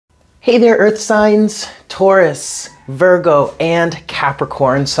Hey there, Earth signs, Taurus, Virgo, and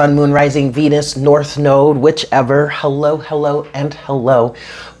Capricorn, Sun, Moon, Rising, Venus, North Node, whichever. Hello, hello, and hello.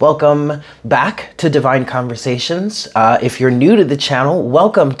 Welcome back to Divine Conversations. If you're new to the channel,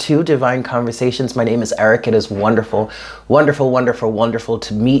 welcome to Divine Conversations. My name is Eric. It is wonderful, wonderful, wonderful, wonderful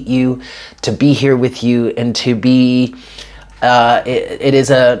to meet you, to be here with you, and to be, it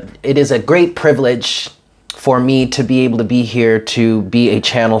is a great privilege for me to be able to be here to be a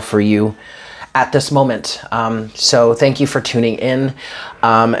channel for you at this moment. So thank you for tuning in.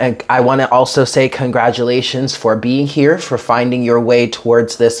 And I want to also say congratulations for being here, for finding your way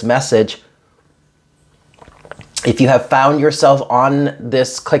towards this message. If you have found yourself on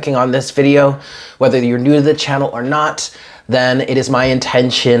this, clicking on this video, whether you're new to the channel or not, then it is my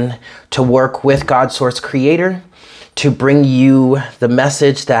intention to work with God, Source Creator, to bring you the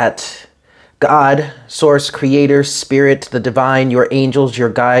message that God, Source, Creator, Spirit, the Divine, your angels, your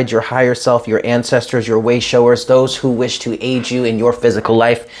guides, your higher self, your ancestors, your way showers, those who wish to aid you in your physical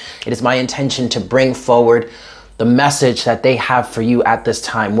life. It is my intention to bring forward the message that they have for you at this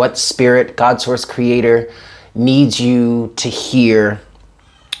time. What Spirit, God, Source, Creator needs you to hear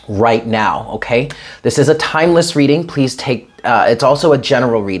right now, okay? This is a timeless reading. Please take, it's also a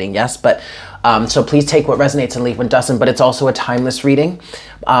general reading, yes, but so please take what resonates and leave what doesn't, but it's also a timeless reading.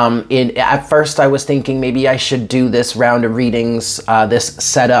 At first I was thinking maybe I should do this round of readings, this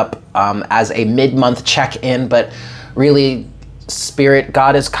setup as a mid-month check-in, but really Spirit,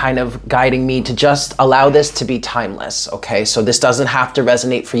 God is kind of guiding me to just allow this to be timeless, okay? So this doesn't have to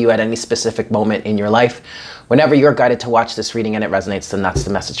resonate for you at any specific moment in your life. Whenever you're guided to watch this reading and it resonates, then that's the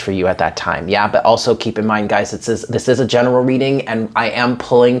message for you at that time, yeah? But also keep in mind, guys, this is a general reading and I am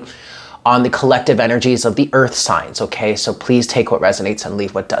pulling on the collective energies of the earth signs, okay? So please take what resonates and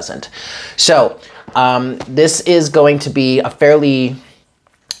leave what doesn't. So this is going to be a fairly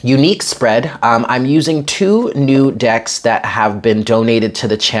unique spread. I'm using two new decks that have been donated to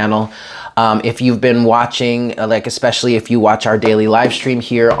the channel. If you've been watching, like especially if you watch our daily live stream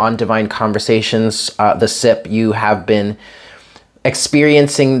here on Divine Conversations, the SIP, you have been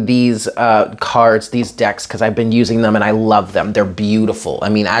experiencing these cards, these decks, because I've been using them and I love them. They're beautiful. I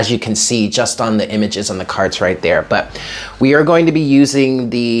mean, as you can see just on the images on the cards right there. But we are going to be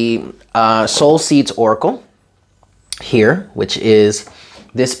using the Soul Seeds Oracle here, which is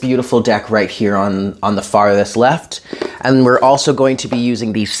this beautiful deck right here on the farthest left. And we're also going to be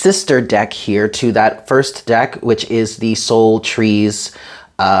using the sister deck here to that first deck, which is the Soul Trees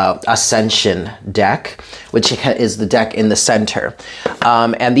Ascension deck, which is the deck in the center.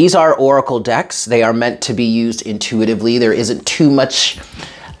 And these are oracle decks. They are meant to be used intuitively. There isn't too much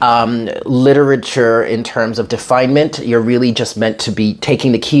literature in terms of definement. You're really just meant to be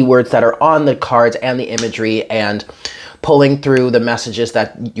taking the keywords that are on the cards and the imagery and pulling through the messages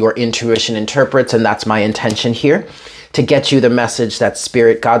that your intuition interprets. And that's my intention here, to get you the message that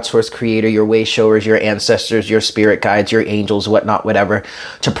Spirit, God, Source, Creator, your way showers, your ancestors, your spirit guides, your angels, whatnot, whatever,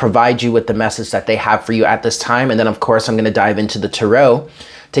 to provide you with the message that they have for you at this time. And then of course, I'm going to dive into the tarot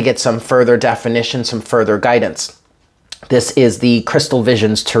to get some further definition, some further guidance. This is the Crystal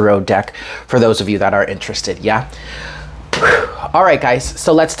Visions Tarot deck for those of you that are interested. Yeah. All right, guys.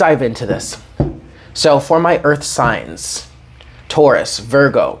 So let's dive into this. So for my earth signs, Taurus,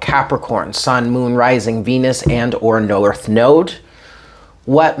 Virgo, Capricorn, Sun, Moon, Rising, Venus, and or North Node,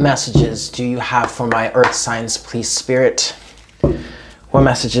 what messages do you have for my earth signs, please, Spirit? What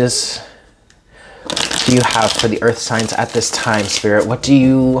messages do you have for the earth signs at this time, Spirit? What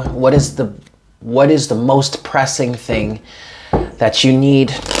is the most pressing thing that you need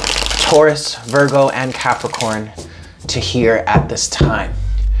Taurus, Virgo, and Capricorn to hear at this time?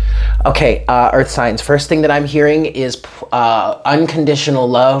 Okay, earth signs. First thing that I'm hearing is unconditional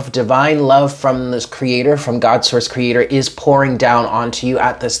love, divine love from this creator, from God, Source, Creator, is pouring down onto you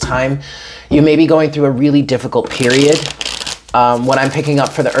at this time. You may be going through a really difficult period. What I'm picking up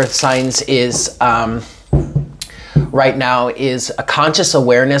for the earth signs is right now is a conscious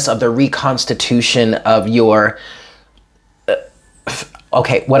awareness of the reconstitution of your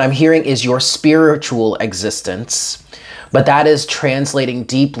okay, what I'm hearing is your spiritual existence, but that is translating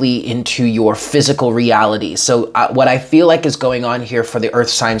deeply into your physical reality. So what I feel like is going on here for the earth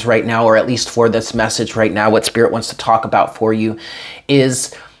signs right now, or at least for this message right now, what Spirit wants to talk about for you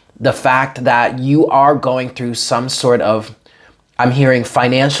is the fact that you are going through some sort of, I'm hearing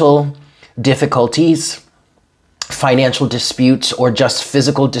financial difficulties, financial disputes, or just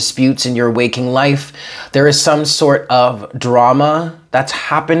physical disputes in your waking life. There is some sort of drama that's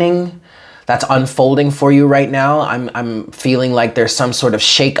happening, that's unfolding for you right now. I'm feeling like there's some sort of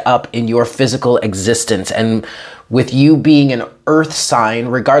shake up in your physical existence. And with you being an earth sign,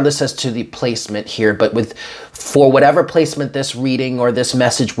 regardless as to the placement here, but for whatever placement this reading or this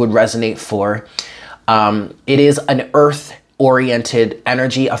message would resonate for, it is an earth-oriented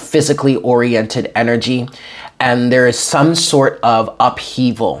energy, a physically oriented energy, and there is some sort of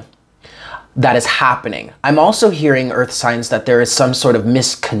upheaval that is happening. I'm also hearing earth signs that there is some sort of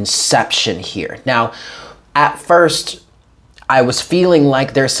misconception here. Now, at first, I was feeling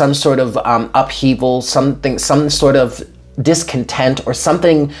like there's some sort of upheaval, some sort of discontent or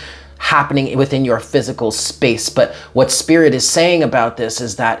something happening within your physical space. But what Spirit is saying about this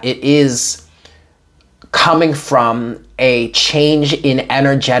is that it is coming from a change in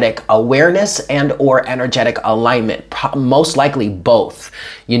energetic awareness and or energetic alignment, most likely both.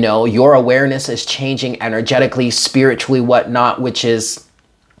 You know, your awareness is changing energetically, spiritually, whatnot, which is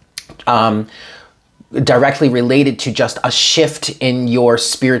directly related to just a shift in your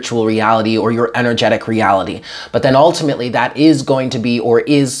spiritual reality or your energetic reality. But then ultimately that is going to be, or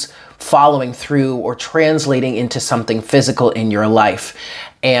is following through or translating into something physical in your life.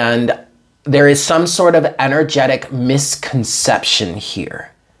 And there is some sort of energetic misconception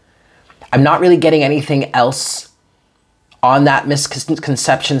here. I'm not really getting anything else on that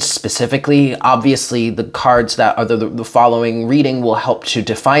misconception specifically. Obviously, the cards that are the following reading will help to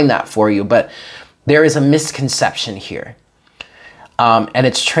define that for you, but there is a misconception here. And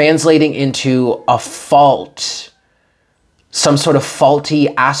it's translating into a fault, some sort of faulty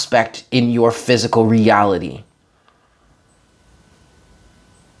aspect in your physical reality.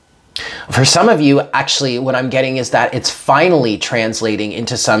 For some of you, actually, what I'm getting is that it's finally translating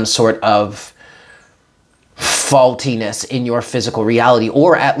into some sort of faultiness in your physical reality,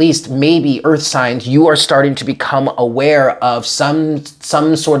 or at least maybe earth signs, you are starting to become aware of some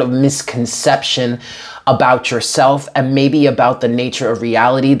sort of misconception about yourself and maybe about the nature of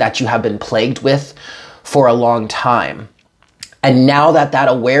reality that you have been plagued with for a long time. And now that that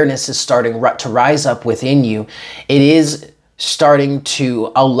awareness is starting to rise up within you, it is starting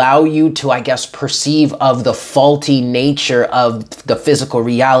to allow you to, I guess, perceive of the faulty nature of the physical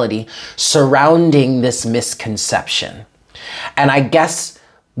reality surrounding this misconception. And I guess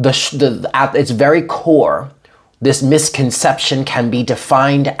at its very core, this misconception can be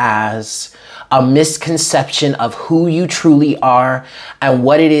defined as a misconception of who you truly are and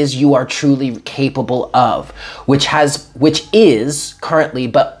what it is you are truly capable of, which is currently,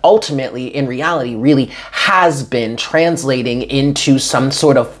 but ultimately in reality really has been translating into some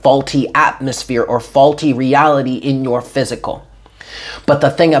sort of faulty atmosphere or faulty reality in your physical. But the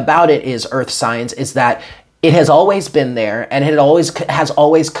thing about it is, earth signs, is that it has always been there, and it has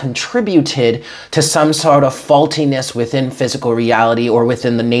always contributed to some sort of faultiness within physical reality or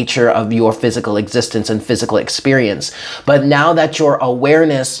within the nature of your physical existence and physical experience. But now that your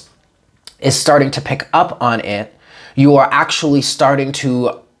awareness is starting to pick up on it, you are actually starting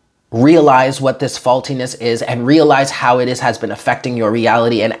to realize what this faultiness is and realize how it has been affecting your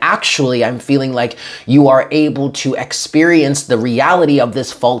reality. And actually, I'm feeling like you are able to experience the reality of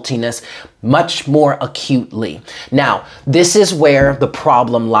this faultiness much more acutely. Now, this is where the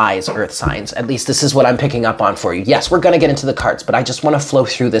problem lies, earth signs. At least this is what I'm picking up on for you. Yes, we're going to get into the cards, but I just want to flow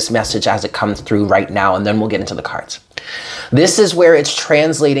through this message as it comes through right now, and then we'll get into the cards. This is where it's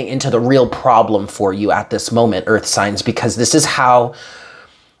translating into the real problem for you at this moment, earth signs, because this is how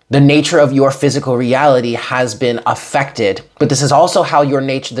the nature of your physical reality has been affected, but this is also how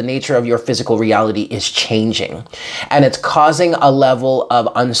the nature of your physical reality is changing. And it's causing a level of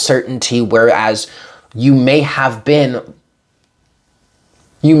uncertainty, whereas you may have been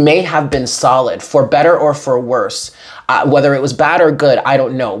solid, for better or for worse. Whether it was bad or good, I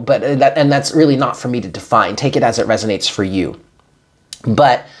don't know, but that's really not for me to define. Take it as it resonates for you.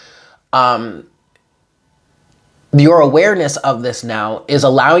 But your awareness of this now is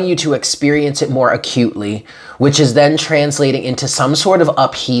allowing you to experience it more acutely, which is then translating into some sort of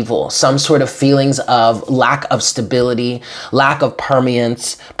upheaval, some sort of feelings of lack of stability, lack of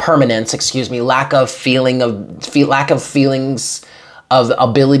permanence, lack of feelings of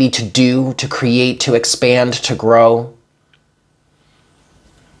ability to do, to create, to expand, to grow.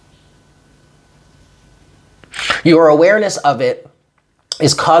 Your awareness of it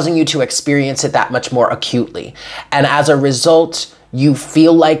is causing you to experience it that much more acutely. And as a result, you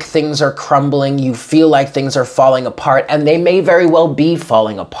feel like things are crumbling, you feel like things are falling apart, and they may very well be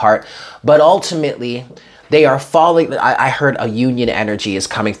falling apart, but ultimately they are falling. I heard a union energy is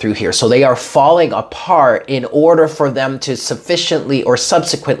coming through here. So they are falling apart in order for them to sufficiently or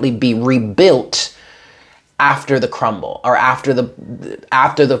subsequently be rebuilt after the crumble, or after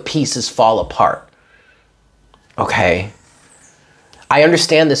the pieces fall apart. Okay. I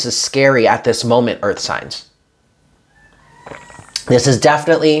understand this is scary at this moment, earth signs. This is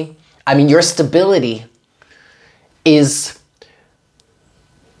definitely, I mean, your stability is,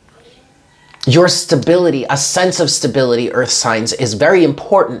 a sense of stability, earth signs, is very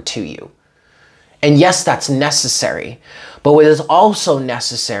important to you. And yes, that's necessary. But what is also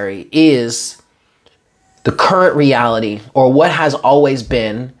necessary is the current reality, or what has always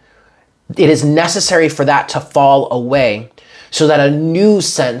been. It is necessary for that to fall away so that a new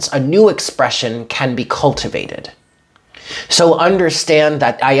sense, a new expression can be cultivated. So I understand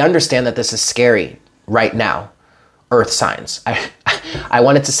that this is scary right now, earth signs. I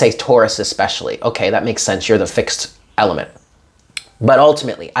wanted to say Taurus especially. Okay, that makes sense. You're the fixed element. But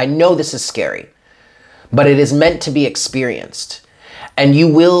ultimately, I know this is scary, but it is meant to be experienced. And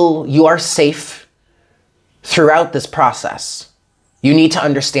you are safe throughout this process. You need to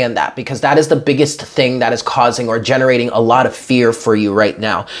understand that, because that is the biggest thing that is causing or generating a lot of fear for you right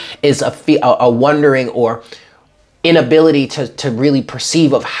now, is a wondering or inability to really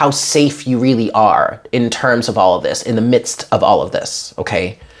perceive of how safe you really are in terms of all of this, in the midst of all of this,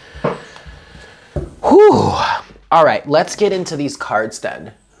 okay? Whew. All right, let's get into these cards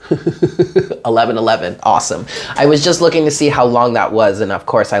then. 11:11, awesome. I was just looking to see how long that was, and of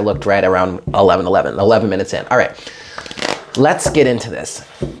course I looked right around 11:11, 11 minutes in. All right, let's get into this.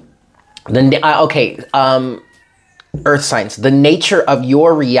 Earth signs, the nature of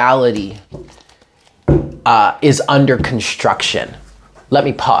your reality is under construction. Let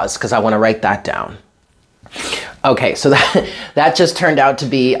me pause because I want to write that down. Okay, so that just turned out to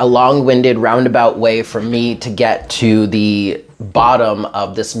be a long-winded roundabout way for me to get to the bottom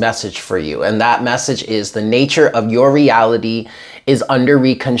of this message for you. And that message is the nature of your reality is under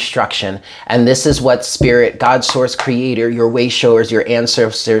reconstruction. And this is what spirit, God, source, creator, your way showers, your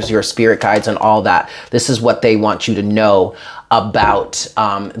ancestors, your spirit guides, and all that. This is what they want you to know about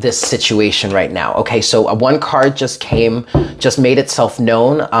this situation right now. Okay, so one card just made itself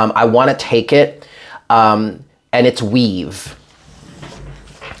known. I want to take it, and it's weave.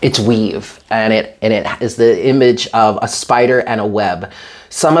 It's weave, and it is the image of a spider and a web.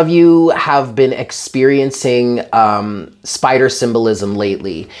 Some of you have been experiencing spider symbolism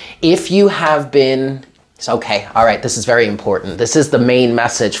lately. If you have been, okay, all right, this is very important. This is the main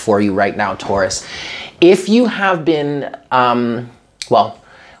message for you right now, Taurus. If you have been,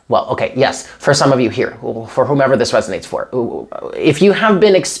 okay, yes, for some of you here, for whomever this resonates for, if you have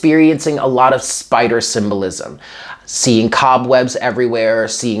been experiencing a lot of spider symbolism, seeing cobwebs everywhere,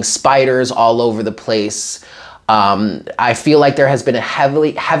 seeing spiders all over the place, I feel like there has been a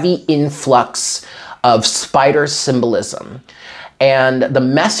heavy influx of spider symbolism. And the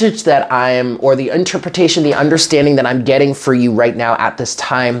message that or the interpretation, the understanding that I'm getting for you right now at this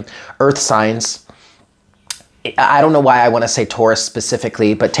time, earth signs, I don't know why I want to say Taurus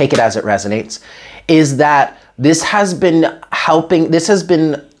specifically, but take it as it resonates, is that this has been helping, this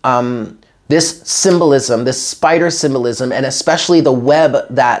symbolism, this spider symbolism, and especially the web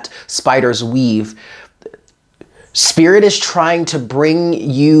that spiders weave, Spirit is trying to bring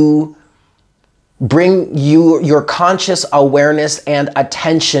you your conscious awareness and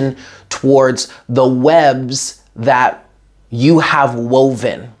attention towards the webs that you have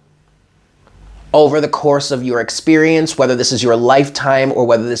woven over the course of your experience, whether this is your lifetime or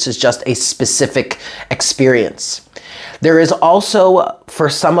whether this is just a specific experience. There is also, for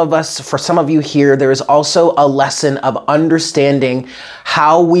some of you here, there is also a lesson of understanding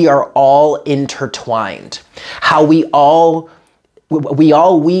how we are all intertwined, how we all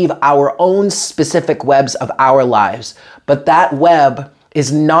weave our own specific webs of our lives, but that web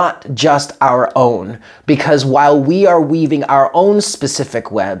is not just our own, because while we are weaving our own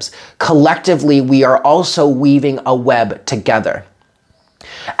specific webs, collectively we are also weaving a web together.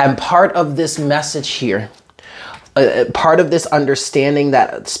 And part of this message here, part of this understanding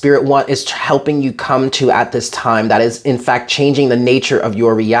that Spirit is helping you come to at this time, that is in fact changing the nature of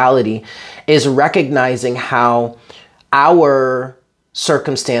your reality, is recognizing how our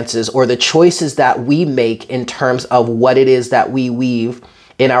circumstances or the choices that we make in terms of what it is that we weave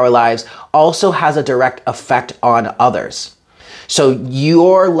in our lives also has a direct effect on others. So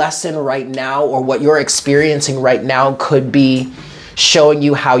your lesson right now, or what you're experiencing right now, could be showing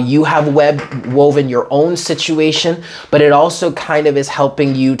you how you have woven your own situation, but it also kind of is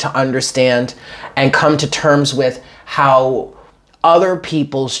helping you to understand and come to terms with how other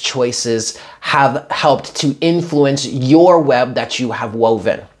people's choices have helped to influence your web that you have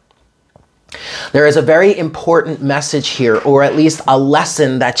woven. There is a very important message here, or at least a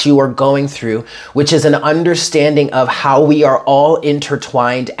lesson that you are going through, which is an understanding of how we are all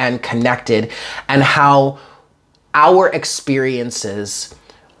intertwined and connected, and how our experiences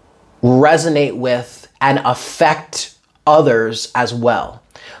resonate with and affect others as well.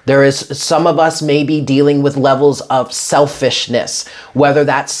 There is some of us may be dealing with levels of selfishness, whether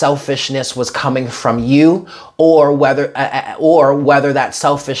that selfishness was coming from you or whether that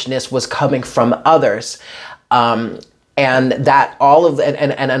selfishness was coming from others. And that all of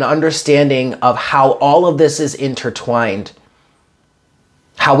and an understanding of how all of this is intertwined,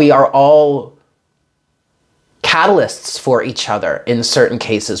 how we are all catalysts for each other in certain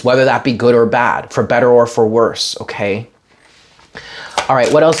cases, whether that be good or bad, for better or for worse, okay? All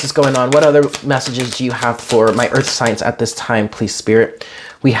right, what else is going on? What other messages do you have for my earth signs at this time, please, Spirit?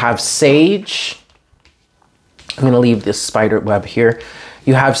 We have Sage. I'm going to leave this spider web here.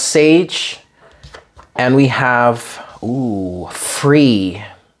 You have Sage, and we have, ooh, Free.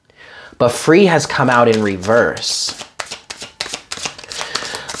 But Free has come out in reverse.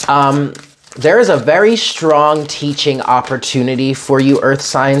 There is a very strong teaching opportunity for you, earth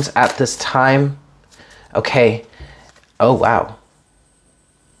signs, at this time. Okay. Oh, wow.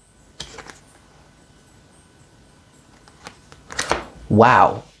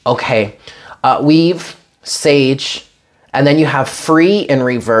 Wow. Okay. Weave, Sage, and then you have Free in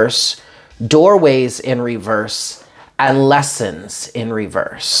reverse, Doorways in reverse, and Lessons in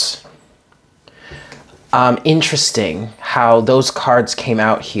reverse. Interesting how those cards came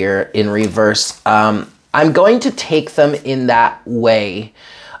out here in reverse. I'm going to take them in that way,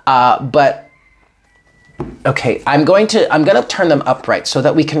 but okay, I'm gonna turn them upright so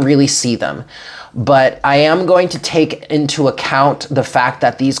that we can really see them. But I am going to take into account the fact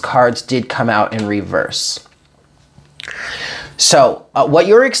that these cards did come out in reverse. So what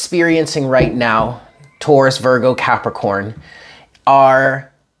you're experiencing right now, Taurus, Virgo, Capricorn, are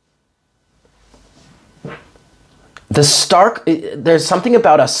there's something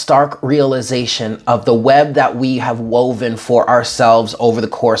about a stark realization of the web that we have woven for ourselves over the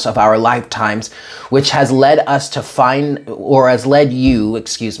course of our lifetimes, which has led us to find, or has led you,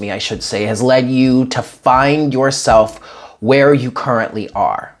 excuse me, I should say, has led you to find yourself where you currently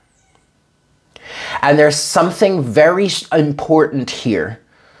are. And there's something very important here,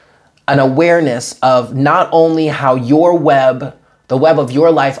 an awareness of not only how your web, the web of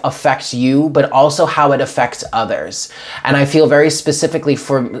your life affects you, but also how it affects others. And I feel very specifically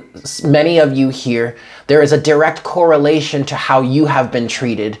for many of you here, there is a direct correlation to how you have been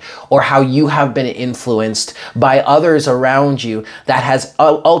treated or how you have been influenced by others around you that has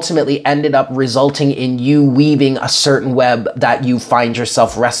ultimately ended up resulting in you weaving a certain web that you find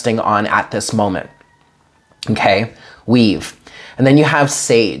yourself resting on at this moment. Okay, weave. And then you have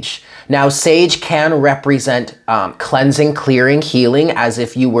Sage. Now, Sage can represent cleansing, clearing, healing, as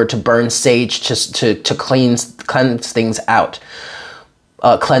if you were to burn sage to cleanse things out,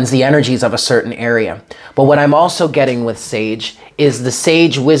 cleanse the energies of a certain area. But what I'm also getting with Sage is the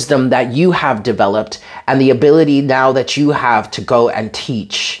sage wisdom that you have developed and the ability now that you have to go and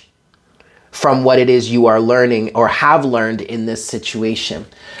teach from what it is you are learning or have learned in this situation.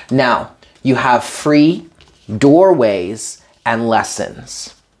 Now, you have Free, Doorways, and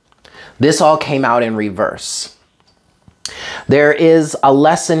Lessons. This all came out in reverse. There is a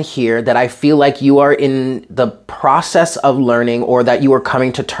lesson here that I feel like you are in the process of learning or that you are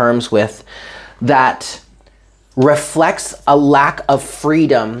coming to terms with that reflects a lack of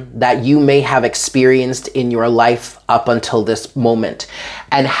freedom that you may have experienced in your life up until this moment,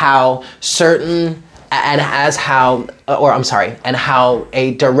 and how how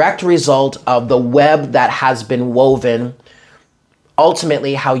a direct result of the web that has been woven,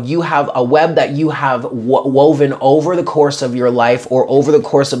 ultimately how you have a web that you have woven over the course of your life or over the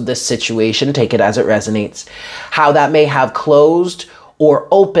course of this situation, take it as it resonates, how that may have closed or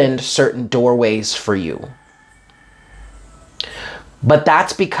opened certain doorways for you. But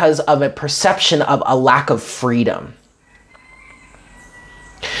that's because of a perception of a lack of freedom.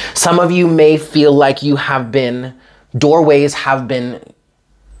 Some of you may feel like doorways have been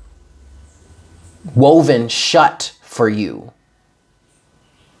woven shut for you.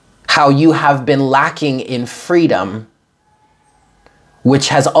 How you have been lacking in freedom, which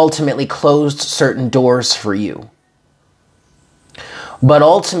has ultimately closed certain doors for you. But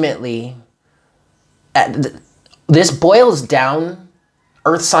ultimately, this boils down,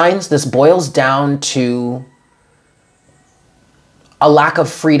 earth signs, this boils down to a lack of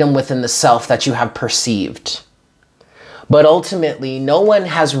freedom within the self that you have perceived. But ultimately, no one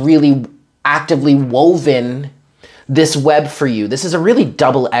has really actively woven this web for you. This is a really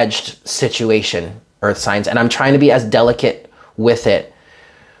double-edged situation, earth signs, and I'm trying to be as delicate with it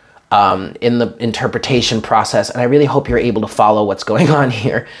in the interpretation process, and I really hope you're able to follow what's going on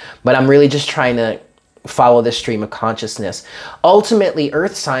here, but I'm really just trying to follow this stream of consciousness. Ultimately,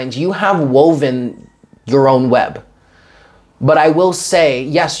 earth signs, you have woven your own web. But I will say,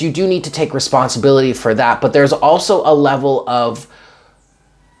 yes, you do need to take responsibility for that, but there's also a level of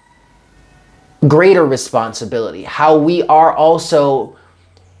greater responsibility, how we are also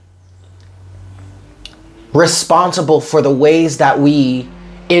responsible for the ways that we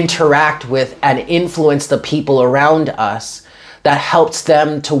interact with and influence the people around us that helps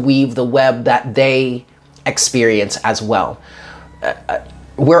them to weave the web that they experience as well.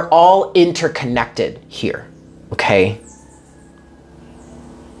 We're all interconnected here, okay?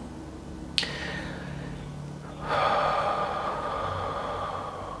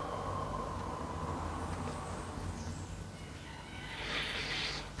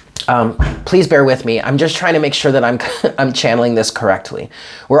 Please bear with me. I'm just trying to make sure that I'm channeling this correctly.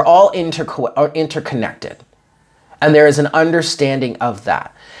 We're all interconnected, and there is an understanding of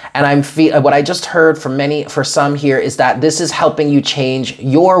that. And what I just heard for some here is that this is helping you change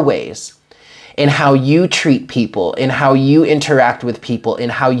your ways in how you treat people, in how you interact with people, in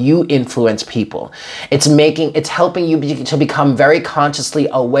how you influence people. It's helping you to become very consciously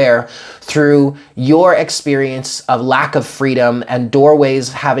aware through your experience of lack of freedom and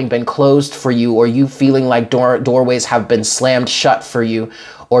doorways having been closed for you, or you feeling like doorways have been slammed shut for you,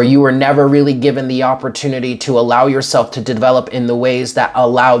 or you were never really given the opportunity to allow yourself to develop in the ways that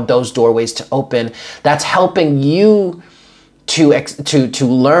allowed those doorways to open. That's helping you to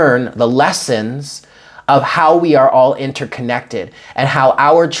learn the lessons of how we are all interconnected and how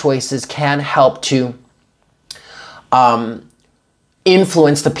our choices can help to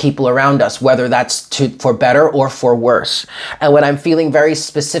influence the people around us, whether that's for better or for worse. And what I'm feeling very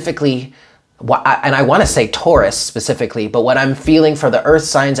specifically, and I want to say Taurus specifically, but what I'm feeling for the earth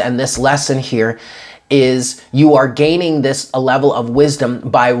signs and this lesson here is you are gaining a level of wisdom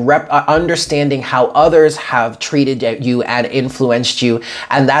by understanding how others have treated you and influenced you,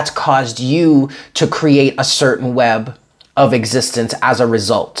 and that's caused you to create a certain web of existence as a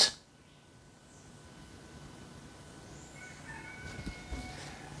result.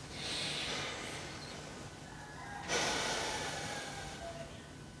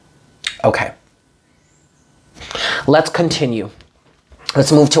 Okay, let's continue.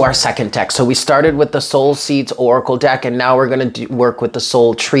 Let's move to our second deck. So we started with the Soul Seeds Oracle deck, and now we're going to work with the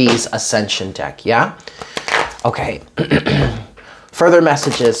Soul Trees Ascension deck, yeah? Okay. Further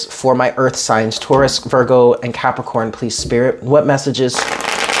messages for my earth signs, Taurus, Virgo, and Capricorn, please, Spirit. What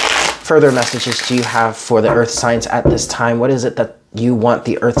further messages do you have for the earth signs at this time? What is it that you want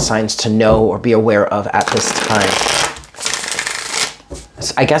the earth signs to know or be aware of at this time?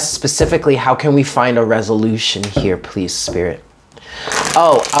 I guess specifically, how can we find a resolution here, please, Spirit?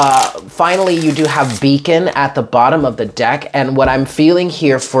 Finally, you do have Beacon at the bottom of the deck. And what I'm feeling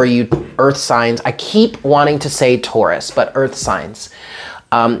here for you, earth signs, I keep wanting to say Taurus, but earth signs.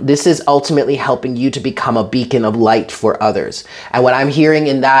 This is ultimately helping you to become a beacon of light for others. And what I'm hearing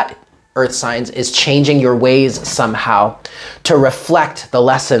in that, earth signs, is changing your ways somehow to reflect the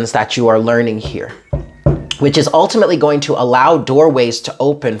lessons that you are learning here, which is ultimately going to allow doorways to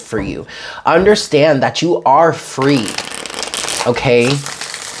open for you. Understand that you are free. Okay,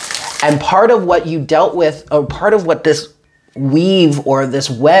 and part of what you dealt with, or part of what this weave or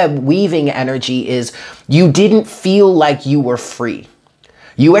this web weaving energy is, you didn't feel like you were free.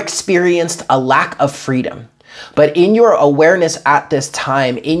 You experienced a lack of freedom. But in your awareness at this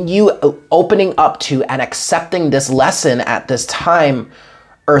time, in you opening up to and accepting this lesson at this time,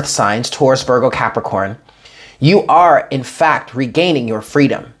 earth signs, Taurus, Virgo, Capricorn, you are in fact regaining your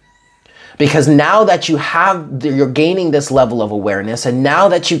freedom. Because now that you're gaining this level of awareness, and now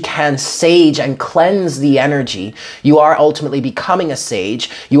that you can sage and cleanse the energy, you are ultimately becoming a sage,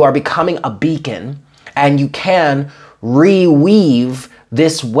 you are becoming a beacon, and you can reweave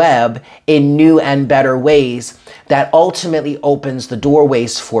this web in new and better ways that ultimately opens the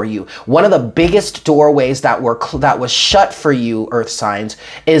doorways for you. One of the biggest doorways that was shut for you, earth signs,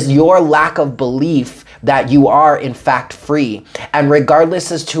 is your lack of belief that you are in fact free. And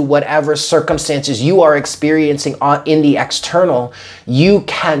regardless as to whatever circumstances you are experiencing in the external, you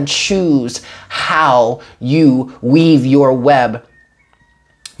can choose how you weave your web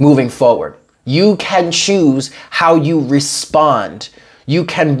moving forward. You can choose how you respond. You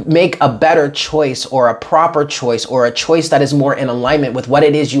can make a better choice, or a proper choice, or a choice that is more in alignment with what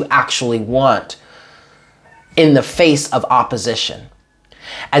it is you actually want in the face of opposition.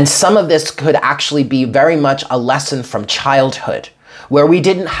 And some of this could actually be very much a lesson from childhood, where we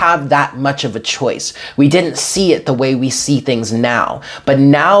didn't have that much of a choice. We didn't see it the way we see things now. But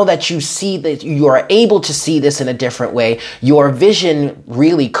now that you see that you are able to see this in a different way, your vision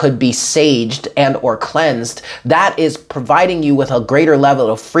really could be saged and or cleansed. That is providing you with a greater level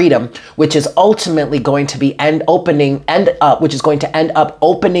of freedom, which is ultimately going to be end up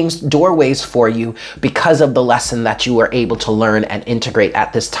opening doorways for you because of the lesson that you are able to learn and integrate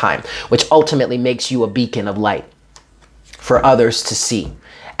at this time, which ultimately makes you a beacon of light for others to see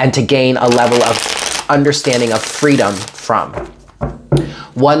and to gain a level of understanding of freedom from.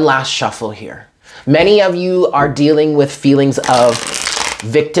 One last shuffle here. Many of you are dealing with feelings of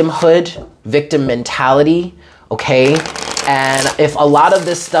victimhood, victim mentality, okay? And if a lot of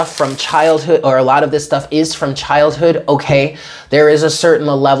this stuff from childhood, or a lot of this stuff is from childhood, okay, there is a certain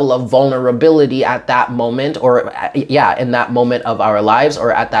level of vulnerability at that moment, or yeah, in that moment of our lives,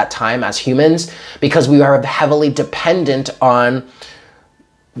 or at that time as humans, because we are heavily dependent on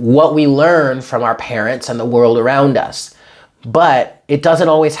what we learn from our parents and the world around us. But it doesn't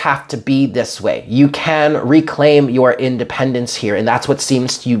always have to be this way. You can reclaim your independence here, and that's what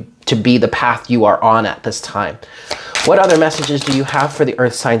seems to be the path you are on at this time. What other messages do you have for the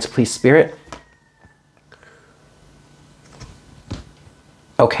earth signs, please, Spirit?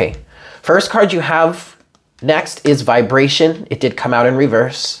 Okay. First card you have next is vibration. It did come out in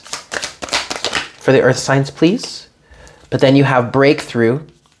reverse. For the earth signs, please. But then you have breakthrough,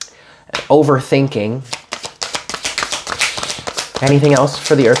 overthinking. Anything else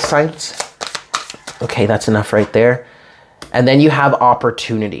for the earth signs? Okay, that's enough right there. And then you have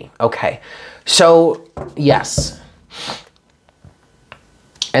opportunity. Okay. So, yes.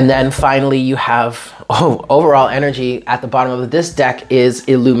 And then finally you have overall energy at the bottom of this deck is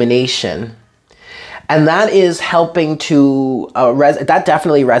illumination. And that is helping to, that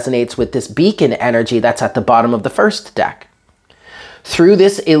definitely resonates with this beacon energy that's at the bottom of the first deck. Through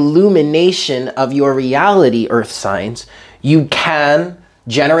this illumination of your reality, earth signs, you can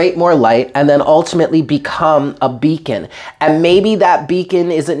generate more light and then ultimately become a beacon. And maybe that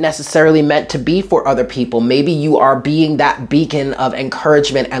beacon isn't necessarily meant to be for other people. Maybe you are being that beacon of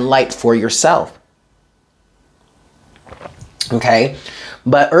encouragement and light for yourself. Okay,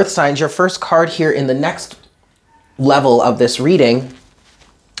 but earth signs, your first card here in the next level of this reading,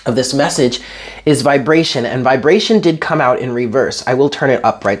 of this message, is vibration. And vibration did come out in reverse. I will turn it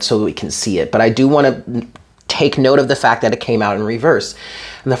upright so we can see it, but I do want to take note of the fact that it came out in reverse.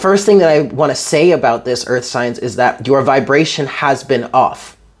 And the first thing that I want to say about this, earth signs, is that your vibration has been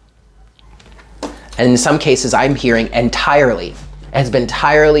off. And in some cases I'm hearing entirely, has been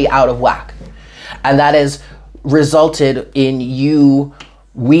entirely out of whack. And that has resulted in you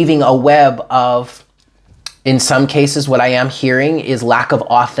weaving a web of, in some cases what I am hearing is lack of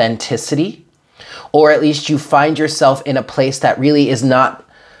authenticity, or at least you find yourself in a place that really is not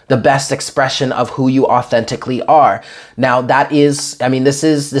the best expression of who you authentically are. Now that is, I mean, this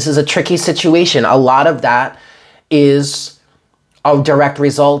is a tricky situation. A lot of that is a direct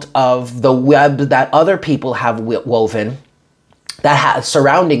result of the web that other people have woven that has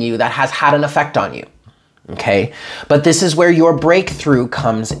surrounding you, that has had an effect on you. Okay. But this is where your breakthrough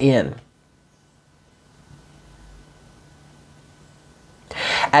comes in.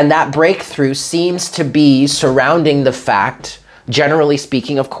 And that breakthrough seems to be surrounding the fact, generally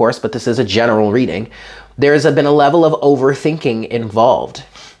speaking, of course, but this is a general reading, there's been a level of overthinking involved.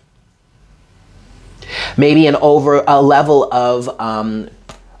 Maybe a level of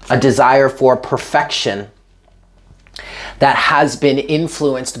a desire for perfection that has been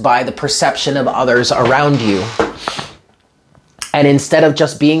influenced by the perception of others around you. And instead of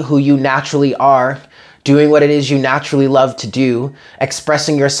just being who you naturally are, doing what it is you naturally love to do,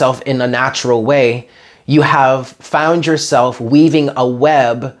 expressing yourself in a natural way, you have found yourself weaving a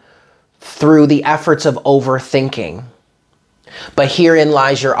web through the efforts of overthinking. But herein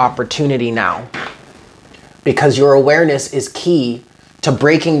lies your opportunity now, because your awareness is key to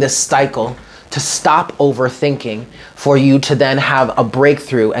breaking this cycle, to stop overthinking, for you to then have a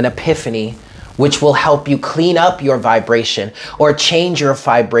breakthrough, an epiphany, which will help you clean up your vibration or change your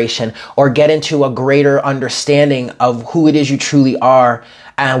vibration or get into a greater understanding of who it is you truly are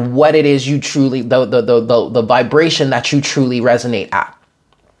and what it is you truly, the vibration that you truly resonate at.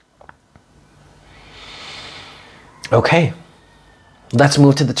 Okay, let's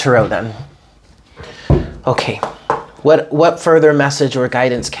move to the tarot then. Okay, what further message or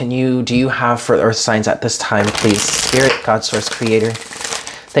guidance do you have for earth signs at this time, please? Spirit, God, Source, Creator,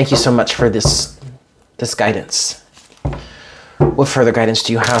 thank you so much for this guidance. What further guidance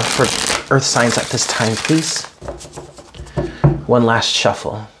do you have for earth signs at this time, please? One last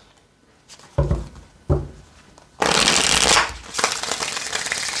shuffle.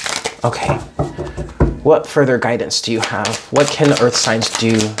 Okay. What further guidance do you have? What can earth signs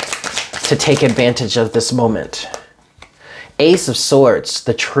do to take advantage of this moment? Ace of Swords,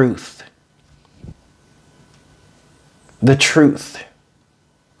 the truth. The truth.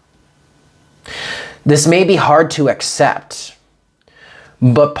 This may be hard to accept,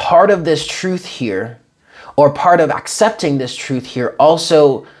 but part of this truth here, or part of accepting this truth here,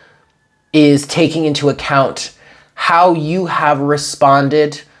 also is taking into account how you have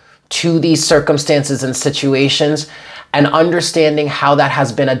responded to these circumstances and situations, and understanding how that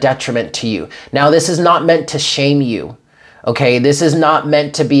has been a detriment to you. Now, this is not meant to shame you, okay? This is not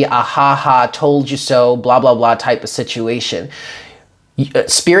meant to be a ha-ha, told you so, blah, blah, blah type of situation.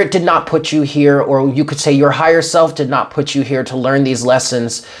 Spirit did not put you here, or you could say your higher self did not put you here to learn these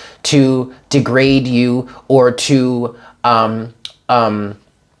lessons to degrade you or to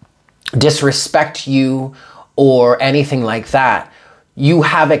disrespect you or anything like that. You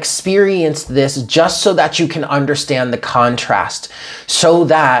have experienced this just so that you can understand the contrast, so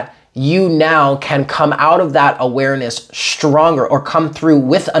that you now can come out of that awareness stronger, or come through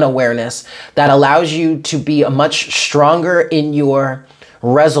with an awareness that allows you to be much stronger in your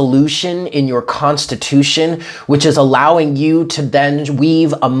resolution, in your constitution, which is allowing you to then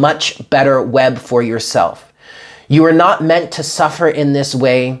weave a much better web for yourself. You are not meant to suffer in this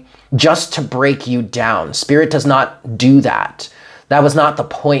way just to break you down. Spirit does not do that. That was not the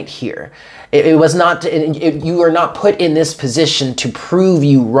point here. It was not, you are not put in this position to prove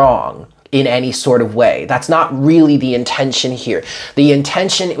you wrong in any sort of way. That's not really the intention here. The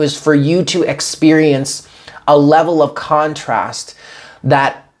intention was for you to experience a level of contrast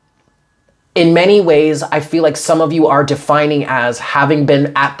that in many ways, I feel like some of you are defining as having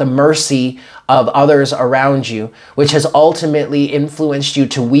been at the mercy of others around you, which has ultimately influenced you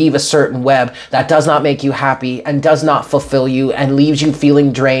to weave a certain web that does not make you happy and does not fulfill you and leaves you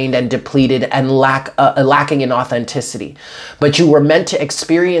feeling drained and depleted and lacking in authenticity. But you were meant to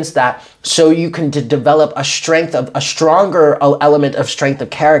experience that so you can develop a stronger element of strength of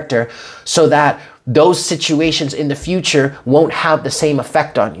character, so that those situations in the future won't have the same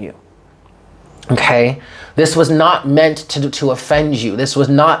effect on you. Okay, this was not meant to offend you. This was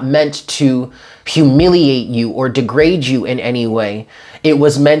not meant to humiliate you or degrade you in any way. It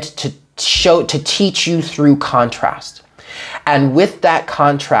was meant to teach you through contrast. And with that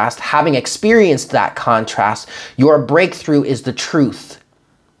contrast, having experienced that contrast, your breakthrough is the truth,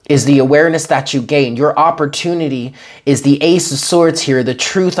 is the awareness that you gain. Your opportunity is the Ace of Swords here, the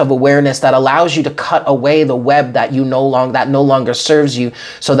truth of awareness that allows you to cut away the web that no longer serves you,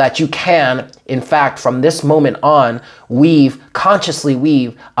 so that you can, in fact, from this moment on, consciously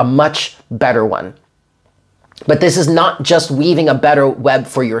weave a much better one. But this is not just weaving a better web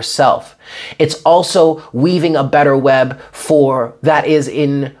for yourself. It's also weaving a better web that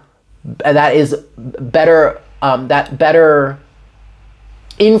better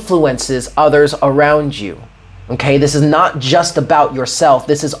influences others around you. Okay, this is not just about yourself.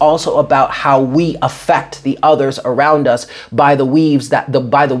 This is also about how we affect the others around us by the webs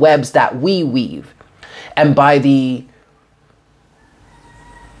that we weave, and by the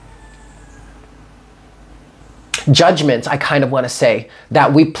judgments, I kind of want to say,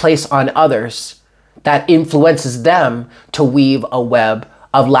 that we place on others that influences them to weave a web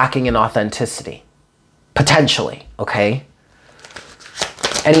of lacking in authenticity, potentially. Okay.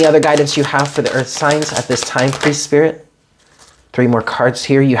 Any other guidance you have for the earth signs at this time, Priest Spirit? 3 more cards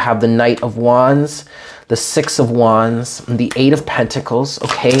here. You have the Knight of Wands, the 6 of Wands, and the 8 of Pentacles.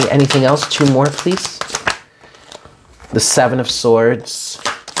 Okay, anything else? 2 more, please. The 7 of Swords.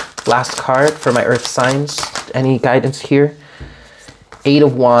 Last card for my earth signs. Any guidance here? 8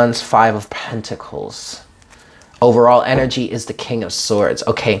 of Wands, 5 of Pentacles. Overall energy is the King of Swords.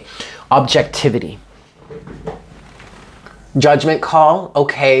 Okay, objectivity. Judgment call,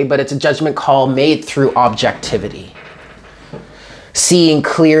 okay, but it's a judgment call made through objectivity. Seeing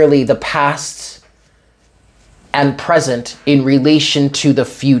clearly the past and present in relation to the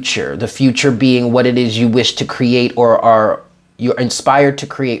future being what it is you wish to create or you're inspired to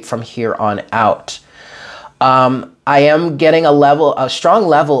create from here on out. I am getting a strong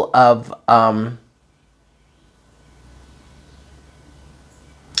level of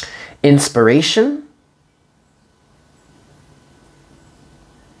inspiration.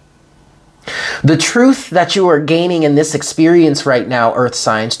 The truth that you are gaining in this experience right now, earth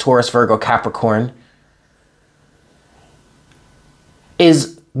signs, Taurus, Virgo, Capricorn,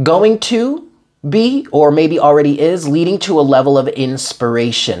 is going to be, or maybe already is, leading to a level of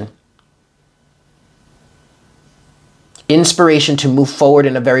inspiration. Inspiration to move forward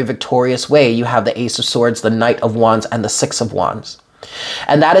in a very victorious way. You have the Ace of Swords, the Knight of Wands, and the 6 of Wands.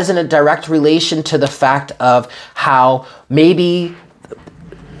 And that is in a direct relation to the fact of how maybe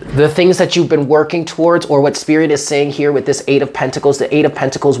the things that you've been working towards, or what Spirit is saying here with this Eight of Pentacles, the Eight of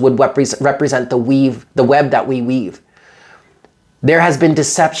Pentacles would represent the web that we weave. There has been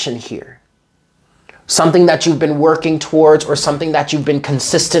deception here. Something that you've been working towards or something that you've been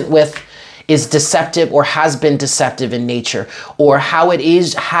consistent with is deceptive or has been deceptive in nature, or how it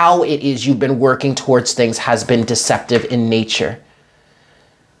is you've been working towards things has been deceptive in nature.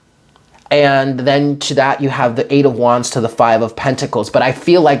 And then to that, you have the Eight of Wands to the Five of Pentacles. But I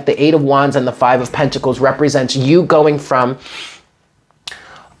feel like the Eight of Wands and the Five of Pentacles represents you going from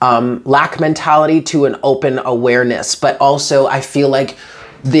lack mentality to an open awareness. But also, I feel like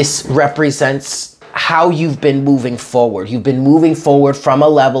this represents how you've been moving forward. You've been moving forward from a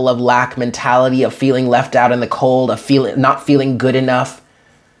level of lack mentality, of feeling left out in the cold, of not feeling good enough,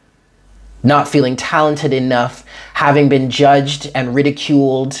 not feeling talented enough, having been judged and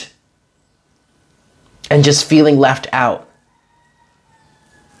ridiculed, and just feeling left out.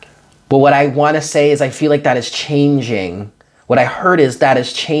 But what I want to say is I feel like that is changing. What I heard is that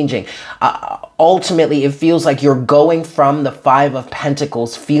is changing. Ultimately, it feels like you're going from the Five of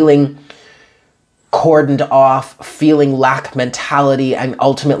Pentacles, feeling cordoned off, feeling lack mentality, and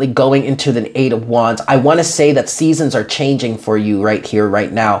ultimately going into the Eight of Wands. I want to say that seasons are changing for you right here,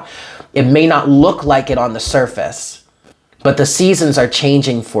 right now. It may not look like it on the surface, but the seasons are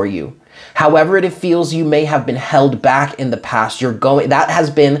changing for you. However it feels you may have been held back in the past, that has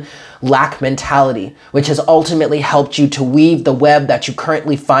been lack mentality, which has ultimately helped you to weave the web that you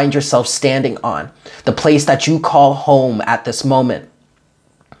currently find yourself standing on, the place that you call home at this moment.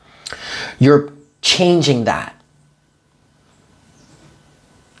 You're changing that.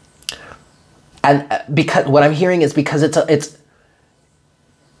 And because what I'm hearing is because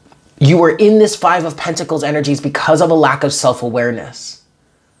you are in this Five of Pentacles energies because of a lack of self-awareness.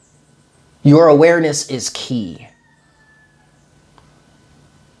 Your awareness is key.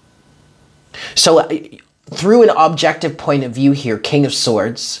 So through an objective point of view here, King of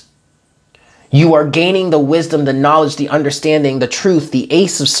Swords, you are gaining the wisdom, the knowledge, the understanding, the truth, the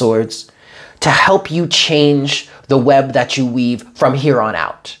Ace of Swords, to help you change the web that you weave from here on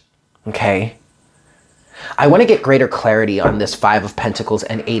out. Okay? I want to get greater clarity on this Five of Pentacles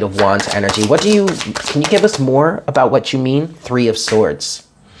and Eight of Wands energy. Can you give us more about what you mean? Three of Swords.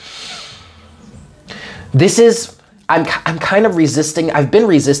 This is, I'm kind of resisting, I've been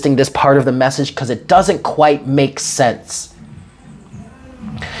resisting this part of the message because it doesn't quite make sense.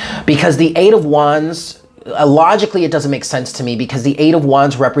 Because the Eight of Wands, logically it doesn't make sense to me because the Eight of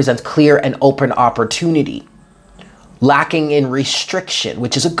Wands represents clear and open opportunity, lacking in restriction,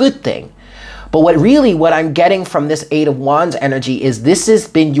 which is a good thing. But what I'm getting from this Eight of Wands energy is this has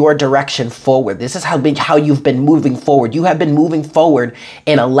been your direction forward. This is how you've been moving forward. You have been moving forward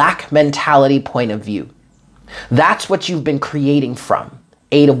in a lack mentality point of view. That's what you've been creating from.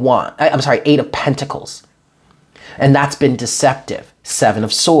 Eight of Pentacles. And that's been deceptive. Seven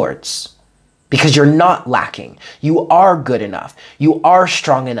of Swords. Because you're not lacking. You are good enough. You are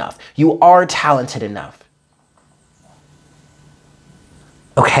strong enough. You are talented enough.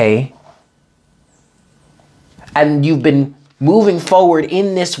 Okay? And you've been moving forward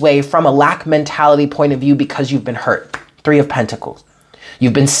in this way from a lack mentality point of view because you've been hurt. Three of Pentacles.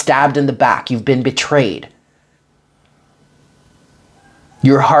 You've been stabbed in the back. You've been betrayed.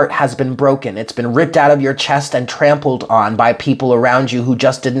 Your heart has been broken. It's been ripped out of your chest and trampled on by people around you who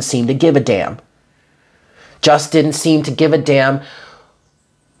just didn't seem to give a damn. Just didn't seem to give a damn.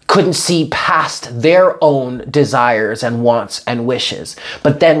 Couldn't see past their own desires and wants and wishes.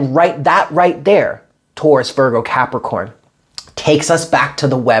 But then right there, Taurus, Virgo, Capricorn, takes us back to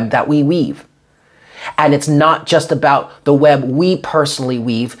the web that we weave. And it's not just about the web we personally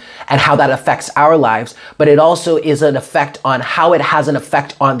weave and how that affects our lives, but it also is an effect on how it has an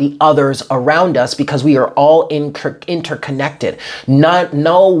effect on the others around us because we are all interconnected.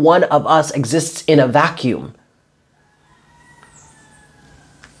 No one of us exists in a vacuum.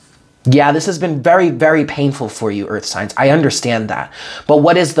 Yeah, this has been very, very painful for you, Earth signs. I understand that. But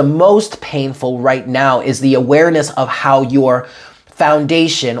what is the most painful right now is the awareness of how your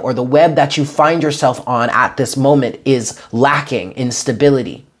foundation or the web that you find yourself on at this moment is lacking in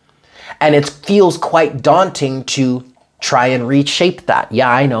stability. And it feels quite daunting to try and reshape that. Yeah,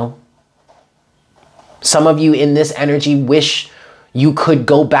 I know. Some of you in this energy wish you could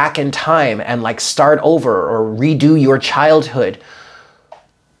go back in time and like start over or redo your childhood.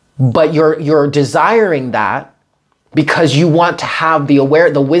 But you're desiring that because you want to have the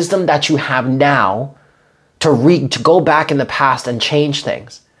wisdom that you have now to go back in the past and change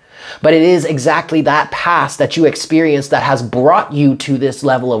things. But it is exactly that past that you experienced that has brought you to this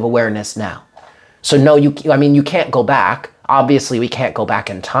level of awareness now. So no, I mean, you can't go back. Obviously, we can't go back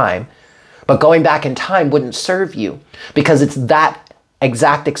in time. But going back in time wouldn't serve you, because it's that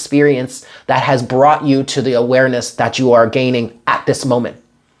exact experience that has brought you to the awareness that you are gaining at this moment.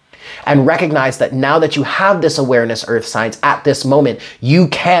 And recognize that now that you have this awareness, earth signs, at this moment, you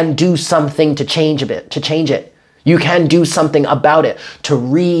can do something to change it. You can do something about it, to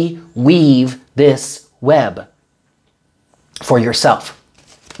reweave this web for yourself.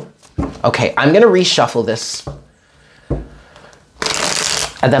 Okay, I'm going to reshuffle this.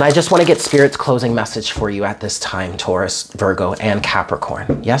 And then I just want to get Spirit's closing message for you at this time, Taurus, Virgo, and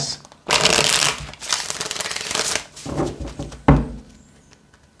Capricorn. Yes?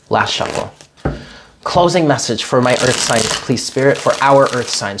 Last shuffle. Closing message for my earth signs, please, Spirit, for our earth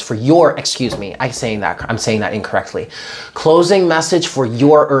signs, for your, excuse me, I'm saying that incorrectly. Closing message for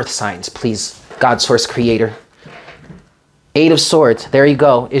your earth signs, please, God, Source, Creator. 8 of Swords, there you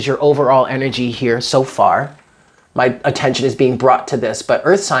go, is your overall energy here so far. My attention is being brought to this, but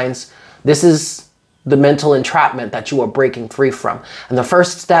earth signs, this is the mental entrapment that you are breaking free from. And the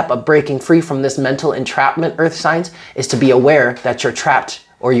first step of breaking free from this mental entrapment, earth signs, is to be aware that you're trapped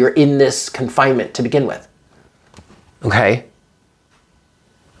or you're in this confinement to begin with. Okay?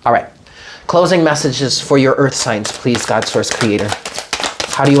 All right. Closing messages for your earth signs, please, God, Source, Creator.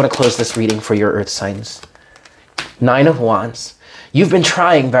 How do you want to close this reading for your earth signs? 9 of Wands. You've been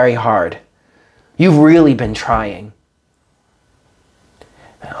trying very hard. You've really been trying.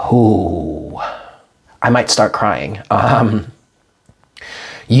 Ooh, I might start crying.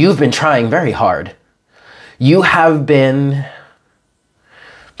 You've been trying very hard. You have been,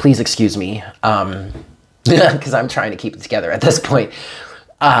 please excuse me, because I'm trying to keep it together at this point.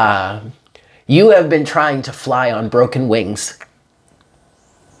 You have been trying to fly on broken wings.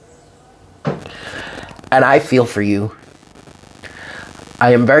 And I feel for you.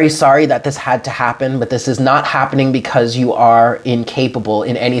 I am very sorry that this had to happen, but this is not happening because you are incapable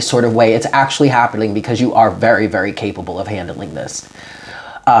in any sort of way. It's actually happening because you are very, very capable of handling this.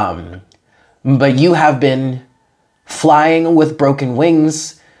 But you have been flying with broken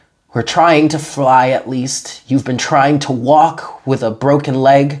wings, or trying to fly at least. You've been trying to walk with a broken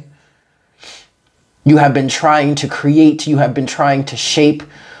leg. You have been trying to create, you have been trying to shape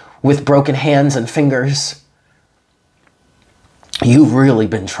with broken hands and fingers. You've really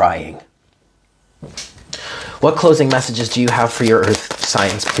been trying. What closing messages do you have for your earth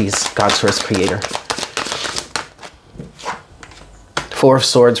signs, please, God, Source, Creator? 4 of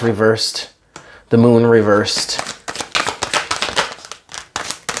Swords reversed. The Moon reversed.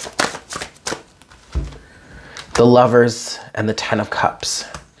 The Lovers and the 10 of Cups.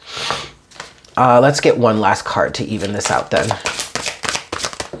 Let's get one last card to even this out then.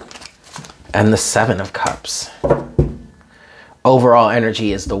 And the 7 of Cups. Overall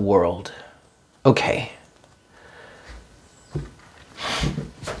energy is the World. Okay.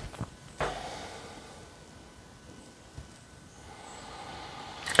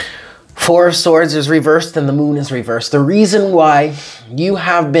 Four of Swords is reversed and the Moon is reversed. The reason why you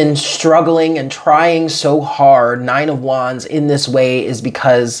have been struggling and trying so hard, 9 of Wands, in this way is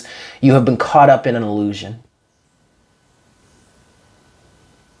because you have been caught up in an illusion.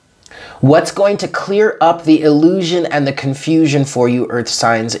 What's going to clear up the illusion and the confusion for you, earth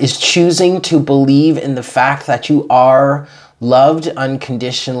signs, is choosing to believe in the fact that you are loved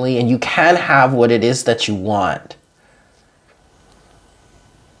unconditionally and you can have what it is that you want.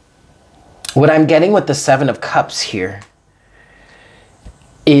 What I'm getting with the 7 of Cups here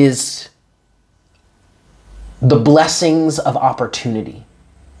is the blessings of opportunity.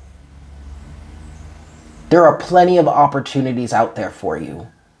 There are plenty of opportunities out there for you.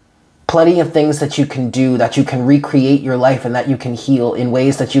 Plenty of things that you can do, that you can recreate your life and that you can heal in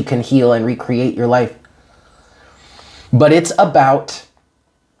ways that you can heal and recreate your life. But it's about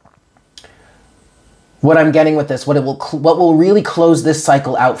what I'm getting with this, what will really close this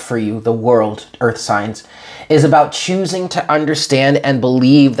cycle out for you, the World, earth signs, is about choosing to understand and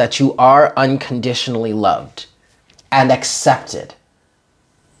believe that you are unconditionally loved and accepted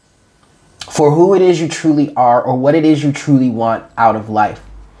for who it is you truly are or what it is you truly want out of life.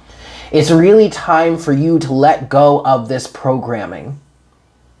 It's really time for you to let go of this programming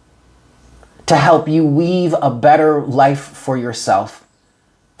to help you weave a better life for yourself,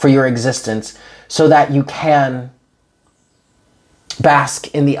 for your existence, so that you can bask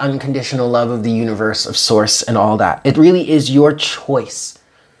in the unconditional love of the universe, of Source, and all that. It really is your choice.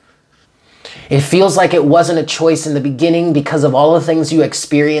 It feels like it wasn't a choice in the beginning because of all the things you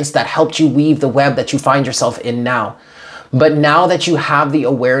experienced that helped you weave the web that you find yourself in now. But now that you have the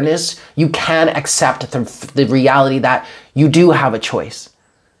awareness, you can accept the reality that you do have a choice.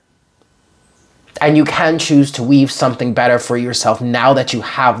 And you can choose to weave something better for yourself now that you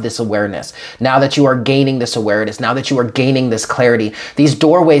have this awareness, now that you are gaining this awareness, now that you are gaining this clarity. These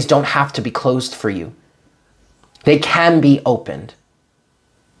doorways don't have to be closed for you. They can be opened.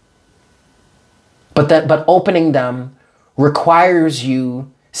 But opening them requires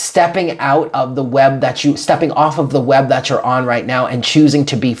you stepping off of the web that you're on right now and choosing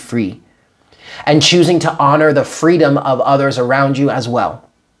to be free and choosing to honor the freedom of others around you as well.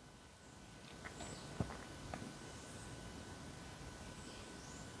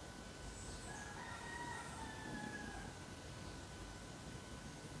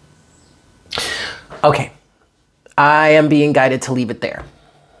 Okay, I am being guided to leave it there.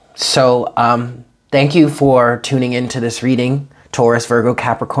 So thank you for tuning into this reading, Taurus, Virgo,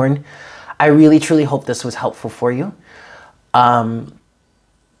 Capricorn. I really, truly hope this was helpful for you.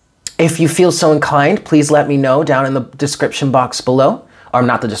 If you feel so inclined, please let me know down in the description box below, or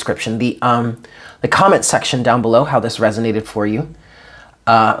not the description, the comment section down below how this resonated for you.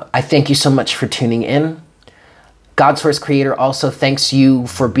 I thank you so much for tuning in. God Source Creator also thanks you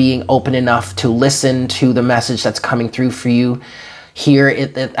for being open enough to listen to the message that's coming through for you here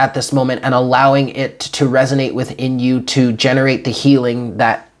at this moment and allowing it to resonate within you to generate the healing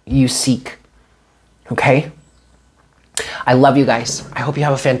that you seek. Okay? I love you guys. I hope you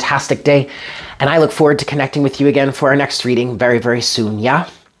have a fantastic day, and I look forward to connecting with you again for our next reading very, very soon. Yeah?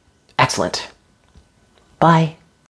 Excellent. Bye.